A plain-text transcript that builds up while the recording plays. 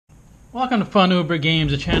Welcome to Fun Uber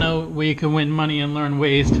Games, a channel where you can win money and learn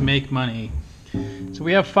ways to make money. So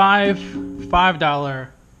we have five $5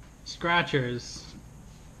 scratchers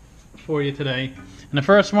for you today. And the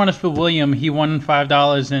first one is for William. He won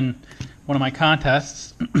 $5 in one of my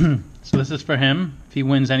contests. So this is for him. If he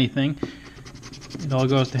wins anything, it all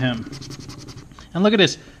goes to him. And look at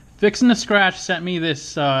this. Fixing the Scratch sent me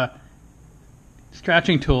this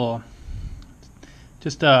scratching tool.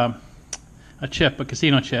 Just a chip, a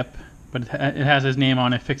casino chip, but it has his name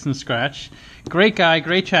on it, Fixing the Scratch. Great guy,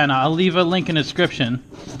 great channel. I'll leave a link in the description.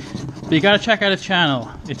 But you gotta check out his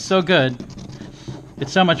channel. It's so good.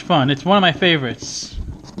 It's so much fun. It's one of my favorites.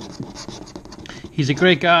 He's a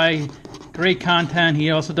great guy, great content.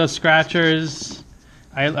 He also does scratchers.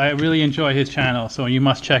 I really enjoy his channel, so you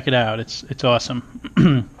must check it out. It's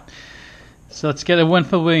awesome. So let's get a win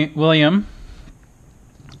for William.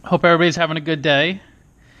 Hope everybody's having a good day.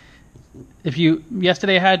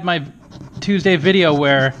 Yesterday I had my Tuesday video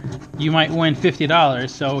where you might win $50,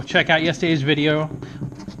 so check out yesterday's video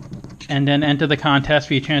and then enter the contest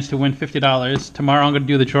for your chance to win $50. Tomorrow I'm going to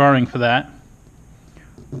do the drawing for that.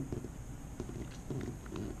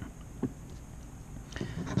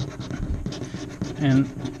 And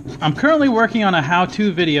I'm currently working on a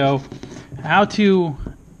how-to video, how to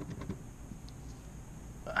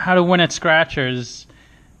win at Scratchers.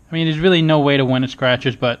 I mean, there's really no way to win at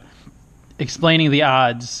Scratchers, but explaining the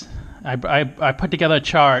odds. I put together a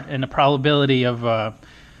chart and the probability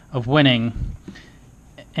of winning.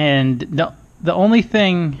 And the only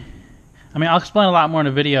thing, I mean, I'll explain a lot more in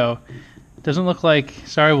the video. It doesn't look like,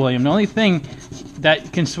 sorry William, the only thing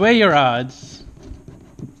that can sway your odds,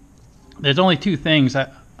 there's only two things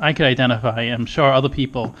that I could identify. I'm sure other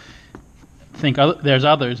people think there's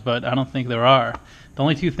others, but I don't think there are. The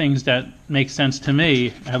only two things that make sense to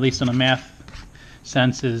me, at least in a math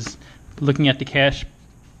sense, is looking at the cash,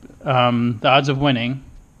 the odds of winning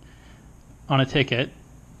on a ticket.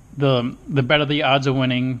 The better the odds of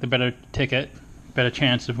winning, the better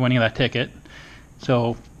chance of winning that ticket.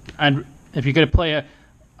 So, if you're going to play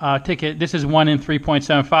a ticket, this is 1 in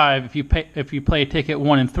 3.75. If you play a ticket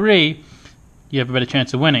 1 in 3, you have a better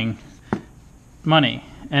chance of winning money.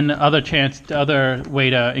 And the other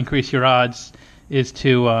way to increase your odds is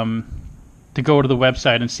to go to the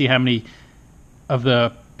website and see how many of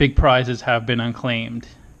the big prizes have been unclaimed.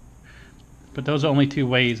 But those are only two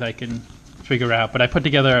ways I can figure out. But I put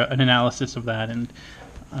together an analysis of that, and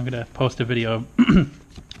I'm going to post a video.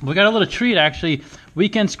 We got a little treat, actually.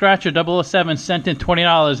 WeekendScratcher007 sent in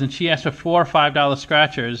 $20, and she asked for 4 $5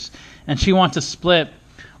 scratchers, and she wants to split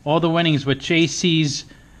all the winnings with JC's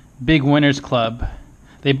Big Winners Club.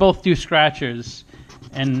 They both do scratchers,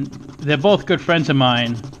 and they're both good friends of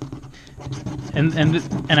mine. And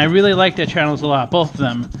I really like their channels a lot, both of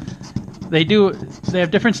them. They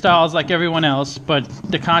have different styles like everyone else, but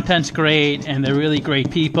the content's great, and they're really great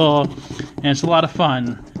people, and it's a lot of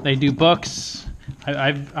fun. They do books.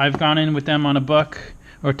 I've gone in with them on a book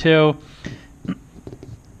or two.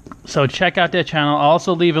 So check out their channel. I'll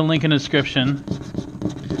also leave a link in the description.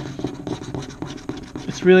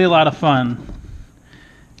 It's really a lot of fun.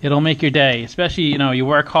 It'll make your day, especially, you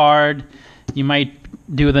work hard, you might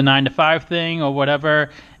do the 9 to 5 thing or whatever,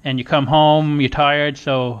 and you come home, you're tired,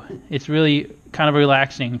 so it's really kind of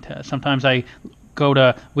relaxing. Sometimes I go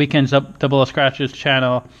to WeekendScratcher007's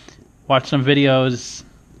channel, watch some videos,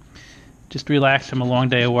 just relax from a long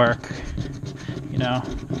day of work.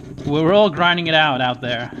 We're all grinding it out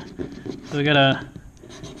there, so we gotta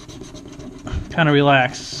kind of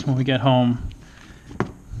relax when we get home,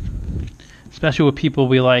 especially with people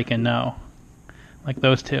we like and know, like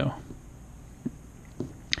those two.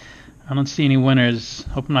 I don't see any winners.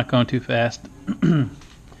 Hope I'm not going too fast. So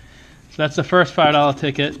that's the first $5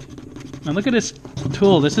 ticket. And look at this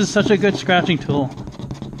tool. This is such a good scratching tool.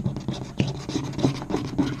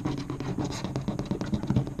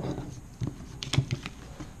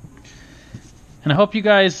 And I hope you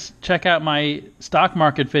guys check out my stock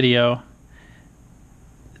market video.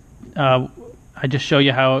 I just show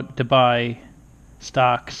you how to buy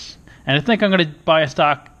stocks. And I think I'm going to buy a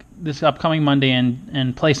stock this upcoming Monday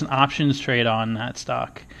and place an options trade on that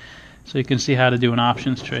stock, so you can see how to do an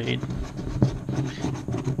options trade.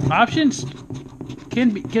 Options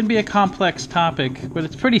can be a complex topic, but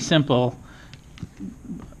it's pretty simple.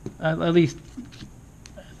 At least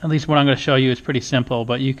what I'm going to show you is pretty simple,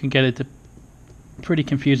 but you can get into pretty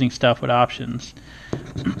confusing stuff with options.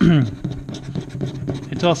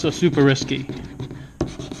 It's also super risky,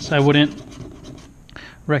 so I wouldn't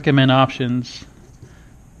recommend options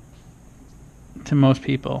to most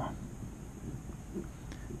people.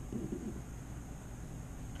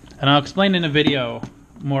 And I'll explain in a video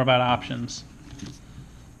more about options.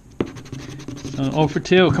 So 0 for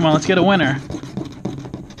 2. Come on, let's get a winner.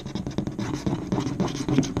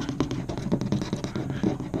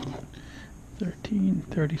 $13,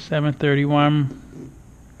 $37, $31.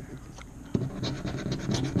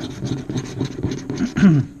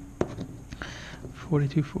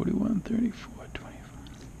 42, 41, 34, 25.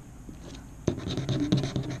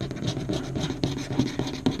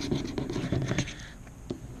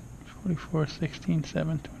 44, 16,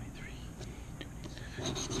 7, 23.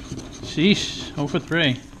 Sheesh, 0 for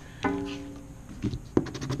 3.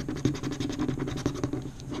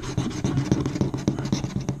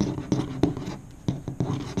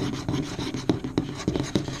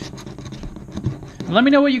 Let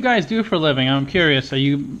me know what you guys do for a living. I'm curious. Are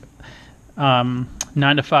you 9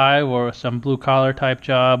 to 5 or some blue collar type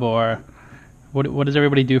job, or what does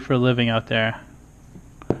everybody do for a living out there?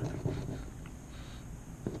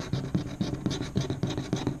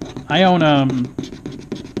 I own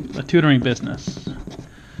a tutoring business.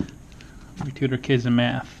 We tutor kids in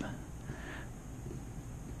math.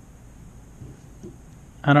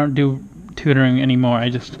 I don't do tutoring anymore. I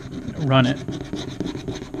just run it.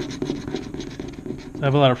 I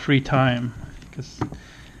have a lot of free time because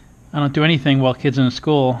I don't do anything while kids are in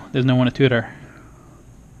school. There's no one to tutor.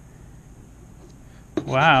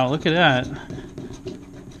 Wow, look at that.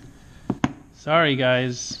 Sorry,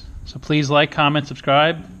 guys. So please like, comment,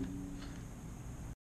 subscribe.